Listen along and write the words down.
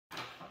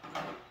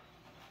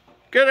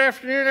Good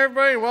afternoon,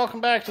 everybody.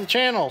 Welcome back to the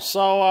channel.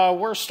 So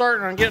we're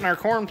starting on getting our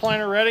corn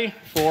planter ready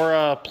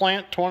for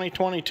plant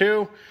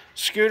 2022.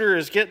 Scooter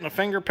is getting the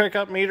finger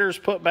pickup meters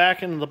put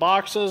back into the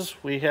boxes.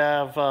 We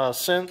have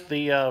sent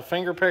the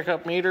finger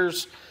pickup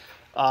meters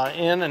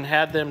in and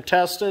had them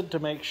tested to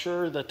make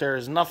sure that there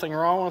is nothing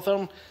wrong with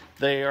them.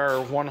 They are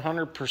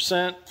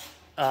 100%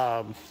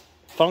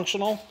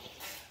 functional,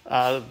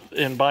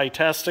 and by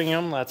testing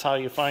them, that's how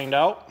you find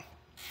out.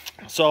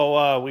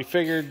 So we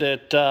figured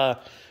that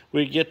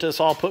we'd get this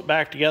all put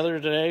back together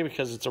today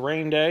because it's a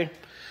rain day.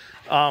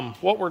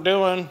 What we're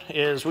doing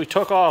is we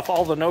took off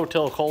all the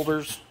no-till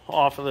holders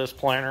off of this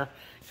planter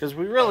because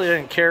we really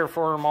didn't care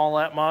for them all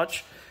that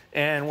much.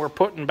 And we're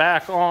putting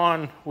back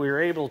on, we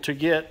were able to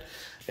get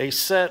a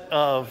set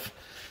of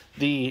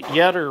the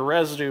Deere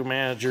residue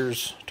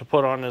managers to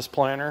put on this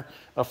planter.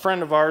 A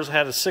friend of ours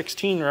had a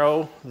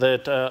 16-row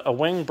that a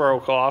wing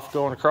broke off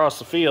going across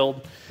the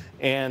field,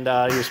 and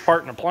he was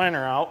parting the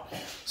planter out.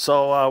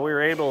 So we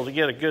were able to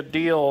get a good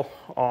deal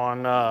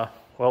on,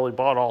 well, we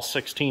bought all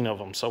 16 of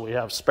them, so we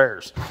have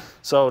spares.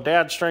 So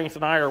Dad Strength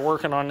and I are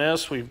working on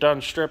this. We've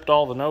stripped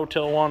all the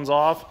no-till ones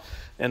off,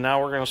 and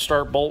now we're going to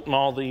start bolting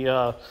all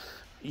the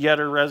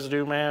Deere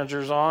residue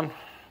managers on.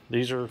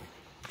 These are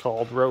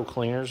called row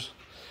cleaners,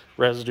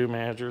 residue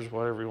managers,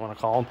 whatever you want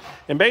to call them.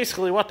 And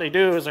basically what they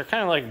do is they're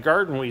kind of like a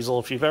garden weasel.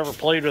 If you've ever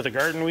played with a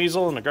garden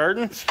weasel in the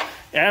garden,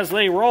 as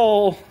they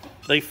roll,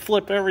 they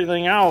flip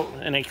everything out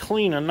and they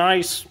clean a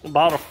nice,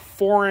 about a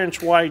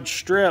 4-inch wide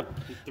strip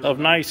of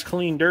nice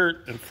clean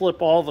dirt and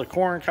flip all the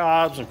corn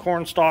cobs and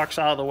corn stalks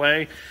out of the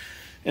way,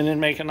 and then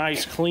make a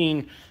nice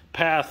clean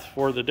path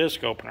for the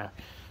disc opener.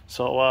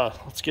 So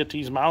let's get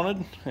these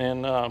mounted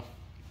and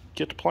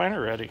get the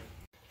planter ready.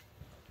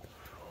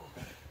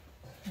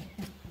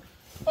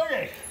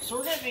 Okay, so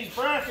we're getting these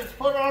brackets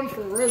put on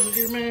for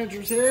residue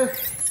managers here.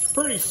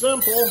 Pretty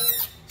simple,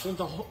 since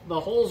the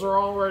holes are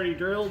already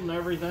drilled and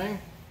everything,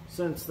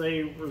 since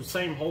they were the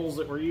same holes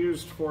that were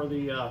used for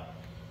the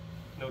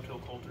no-till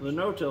holders. The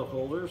no-till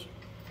holders.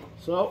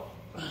 So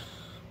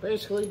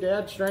basically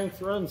Dad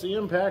Strength runs the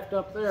impact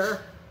up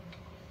there.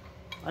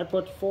 I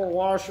put the 4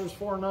 washers,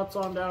 4 nuts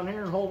on down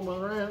here and hold them with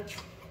a wrench.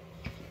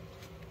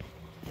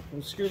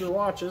 And Scooter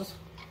watches,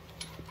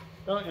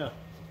 don't you?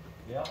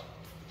 Yep.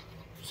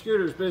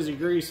 Scooter's busy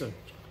greasing.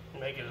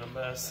 Making it a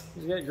mess.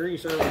 He's got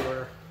grease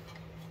everywhere.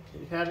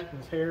 He had it in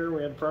his hair.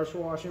 We had to pressure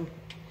wash him.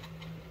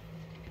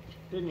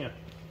 Didn't you?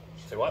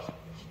 Say what?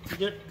 Did you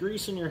get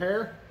grease in your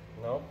hair?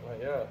 No, not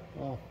yet.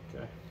 Oh,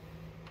 okay.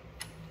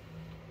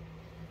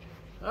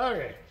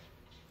 Okay.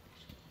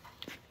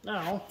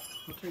 Now,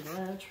 I'll take a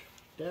wrench.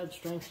 Dad's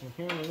Strength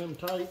and hammer them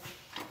tight.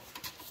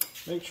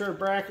 Make sure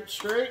bracket's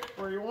straight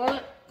where you want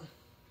it.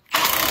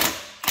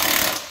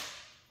 That's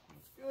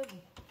good.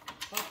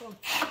 Top one.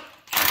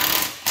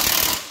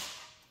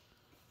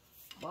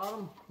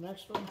 Bottom,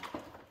 next one.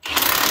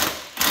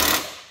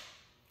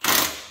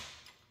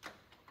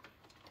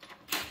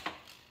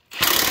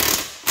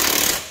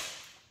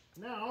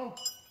 Now,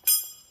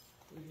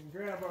 we can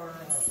grab our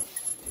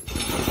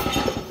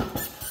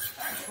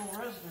actual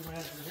residue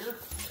manager here.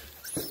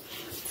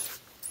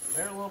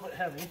 They're a little bit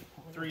heavy.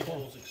 3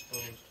 holes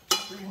exposed.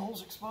 3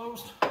 holes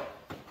exposed.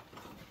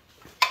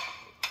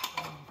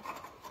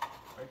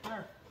 Right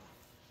there.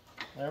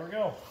 There we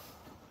go.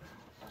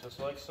 Just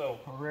like so.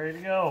 We're ready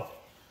to go.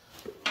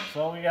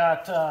 So we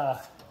got,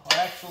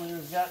 actually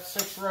we've got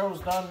 6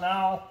 rows done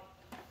now,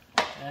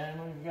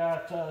 and we've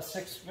got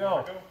 6 to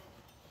go.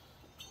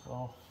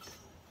 So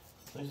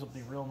these will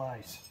be real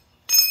nice.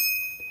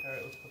 All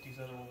right, let's put these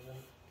other ones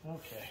in.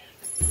 Okay.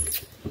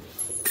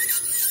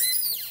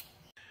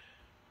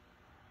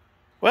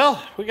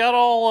 Well, we got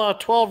all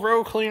 12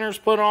 row cleaners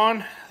put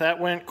on.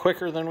 That went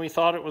quicker than we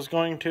thought it was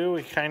going to.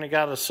 We kind of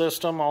got a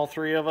system, all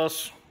 3 of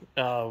us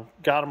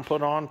got them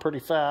put on pretty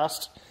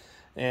fast.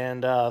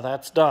 And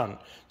that's done.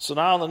 So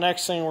now the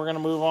next thing we're going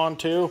to move on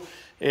to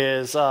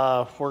is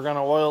we're going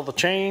to oil the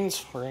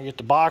chains. We're going to get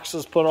the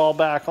boxes put all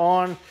back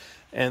on.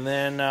 And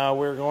then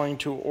we're going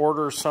to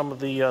order some of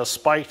the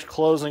spiked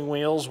closing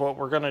wheels. What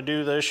we're going to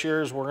do this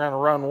year is we're going to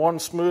run one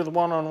smooth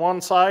one on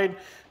one side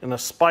and a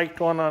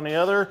spiked one on the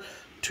other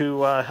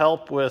to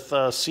help with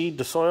seed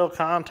to soil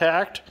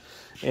contact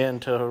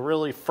and to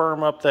really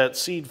firm up that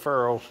seed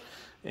furrow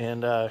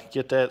and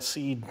get that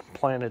seed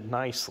planted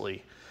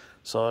nicely.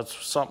 So it's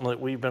something that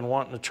we've been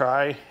wanting to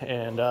try,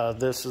 and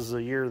this is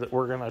the year that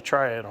we're going to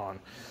try it on.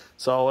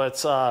 So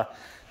it's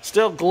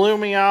still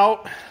gloomy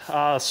out.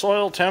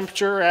 Soil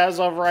temperature as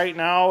of right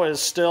now is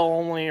still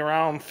only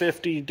around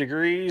 50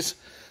 degrees.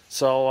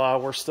 So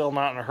we're still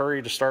not in a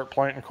hurry to start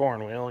planting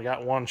corn. We only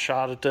got 1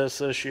 shot at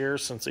this year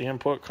since the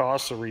input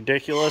costs are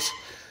ridiculous.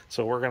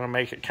 So we're going to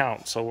make it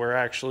count. So we're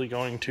actually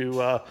going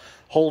to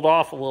hold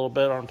off a little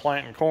bit on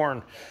planting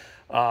corn.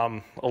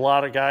 A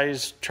lot of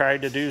guys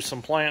tried to do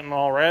some planting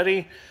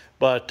already,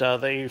 but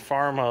they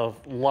farm a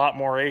lot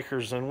more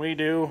acres than we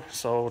do,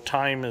 so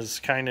time is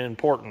kind of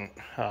important.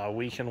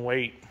 We can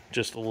wait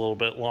just a little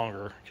bit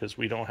longer because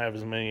we don't have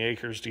as many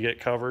acres to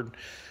get covered,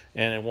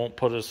 and it won't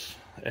put us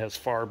as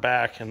far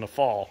back in the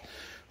fall.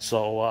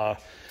 So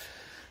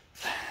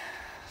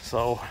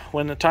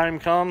when the time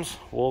comes,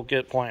 we'll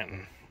get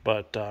planting.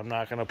 But I'm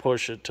not going to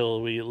push it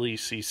till we at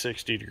least see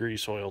 60-degree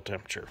soil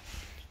temperature.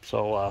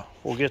 So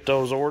we'll get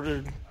those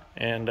ordered,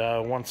 and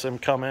once them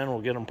come in,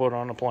 we'll get them put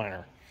on the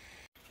planter.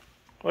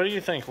 What do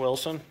you think,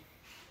 Wilson?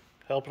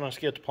 Helping us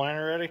get the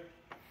planter ready?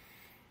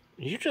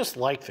 You just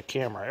like the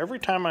camera. Every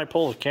time I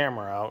pull the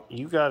camera out,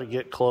 you got to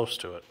get close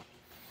to it.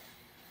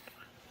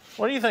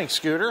 What do you think,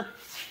 Scooter?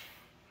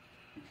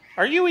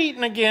 Are you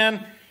eating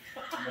again?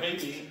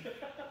 Maybe.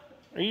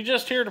 Are you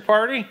just here to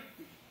party?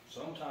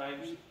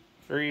 Sometimes.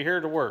 Or are you here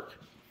to work?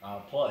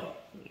 Play.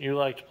 You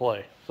like to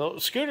play. So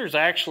Scooter's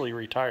actually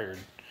retired.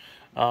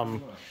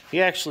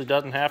 He actually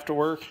doesn't have to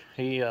work.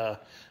 He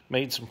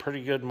made some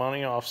pretty good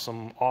money off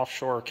some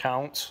offshore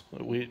accounts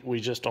that we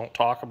just don't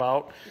talk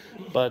about.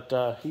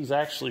 But he's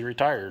actually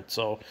retired.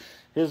 So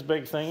his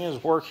big thing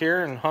is work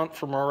here and hunt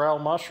for morel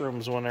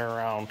mushrooms when they're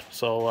around.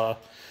 So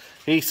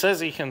he says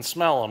he can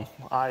smell them.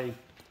 I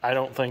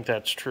don't think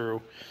that's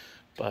true.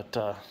 But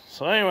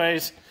so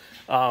anyways,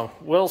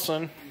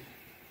 Wilson,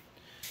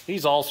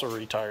 he's also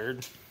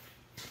retired.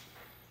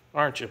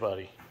 Aren't you,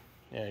 buddy?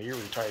 Yeah, you're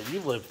retired. You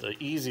live the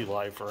easy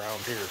life around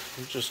here.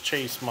 You just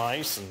chase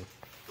mice and...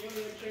 You don't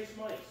even chase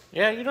mice.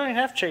 Yeah, you don't even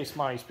have to chase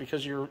mice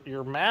because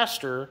your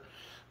master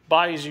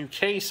buys you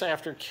case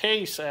after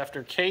case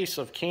after case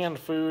of canned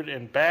food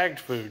and bagged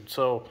food.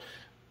 So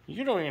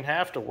you don't even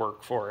have to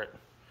work for it.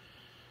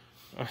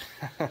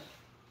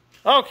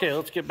 Okay,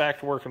 let's get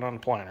back to working on the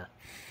planter.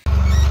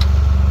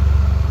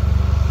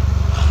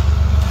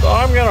 So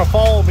I'm going to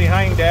follow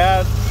behind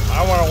Dad.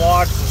 I want to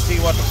watch and see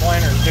what the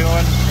planter's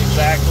doing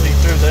exactly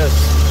through this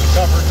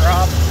cover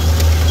crop.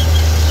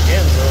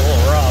 Ends are a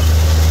little rough.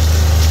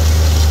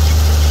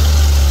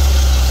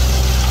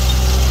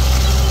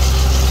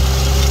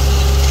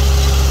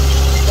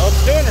 So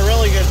it's doing a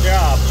really good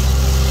job.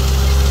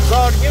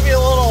 So to give you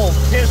a little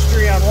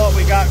history on what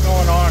we got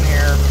going on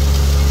here,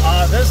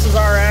 this is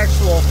our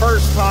actual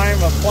first time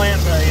of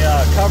planting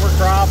a cover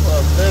crop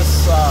of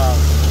this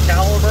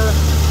caliber,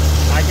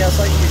 I guess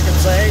like you could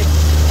say.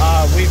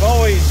 We've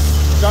always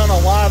done a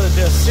lot of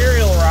just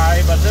cereal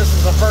rye, but this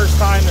is the first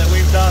time that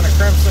we've done a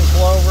crimson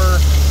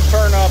clover,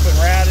 turnip, and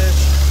radish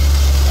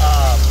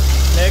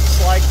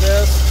mix like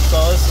this. So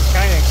this is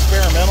kind of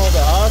experimental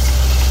to us.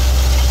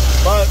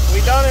 But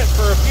we done it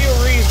for a few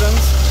reasons.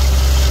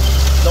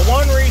 The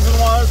one reason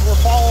was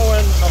we're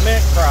following a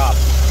mint crop.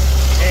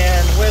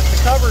 And with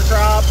the cover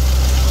crop,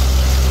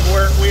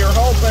 we were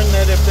hoping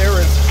that if there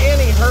was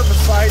any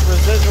herbicide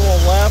residual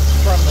left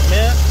from the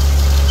mint,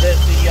 that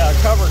the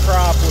cover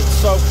crop would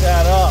soak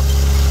that up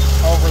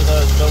over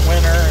the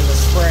winter and the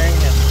spring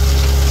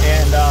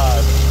and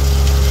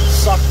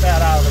suck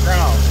that out of the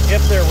ground,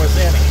 if there was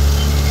any.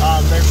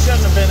 There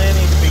shouldn't have been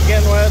any to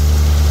begin with,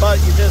 but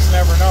you just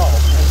never know.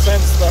 And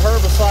since the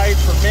herbicide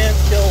for mint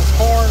kills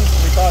corn,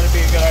 we thought it'd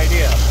be a good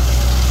idea.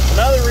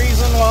 Another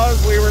reason was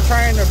we were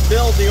trying to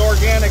build the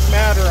organic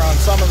matter on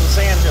some of the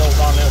sandhills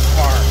on this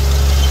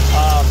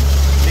farm,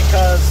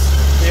 because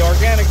the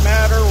organic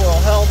matter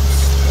will help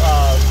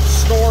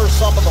store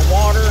some of the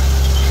water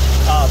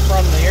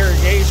from the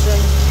irrigation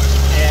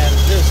and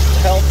just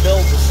help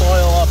build the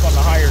soil up on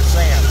the higher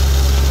sand.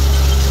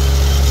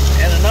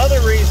 And another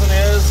reason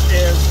is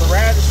the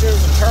radishes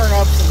and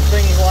turnips and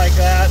things like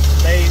that,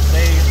 they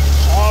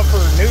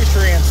offer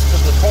nutrients to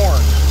the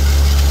corn.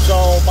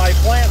 So by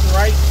planting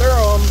right through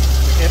them,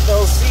 if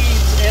those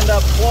seeds end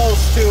up close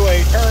to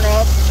a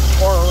turnip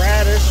or a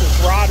radish that's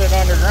rotted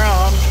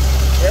underground,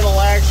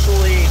 it'll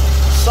actually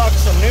suck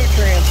some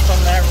nutrients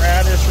from that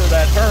radish or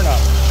that turnip.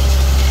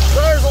 So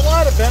there's a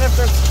lot of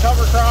benefits to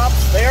cover crops.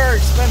 They are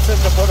expensive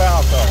to put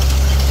out though.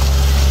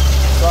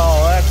 So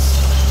that's,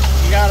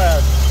 you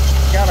gotta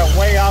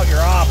weigh out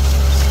your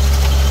options.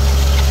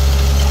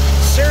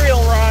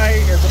 Cereal rye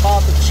is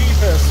about the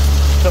cheapest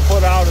to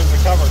put out as a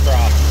cover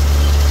crop.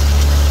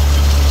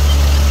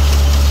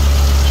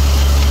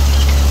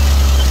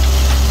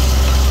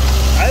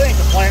 I think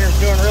the planter's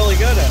doing really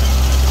good in it.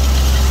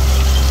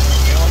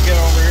 We'll get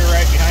over here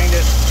right behind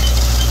it.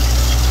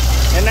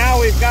 And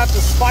now we've got the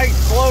spiked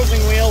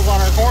closing wheels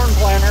on our corn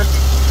planter,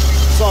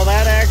 so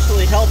that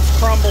actually helps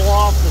crumble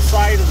off the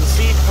side of the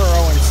seed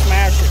furrow and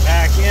smash it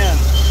back in.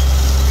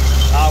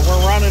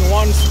 We're running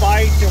one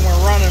spiked and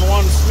we're running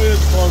one smooth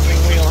closing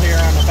wheel here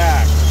on the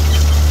back.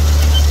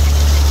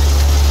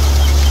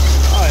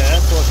 Oh yeah,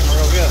 that's looking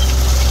real good.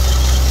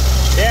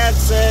 Dad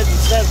said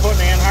instead of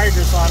putting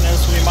anhydrous on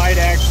this, we might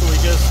actually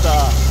just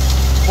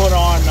put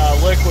on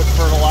liquid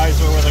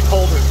fertilizer with a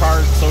colder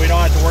cart, so we don't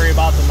have to worry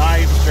about the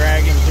knives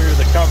dragging through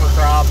the cover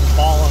crop and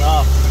falling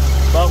up.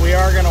 But we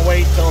are going to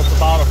wait till it's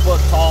about a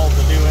foot tall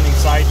to do any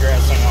side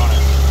dressing on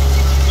it.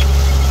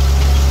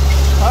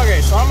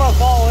 Okay, so I'm going to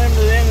follow him to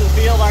the end of the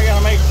field. I got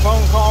to make a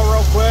phone call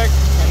real quick.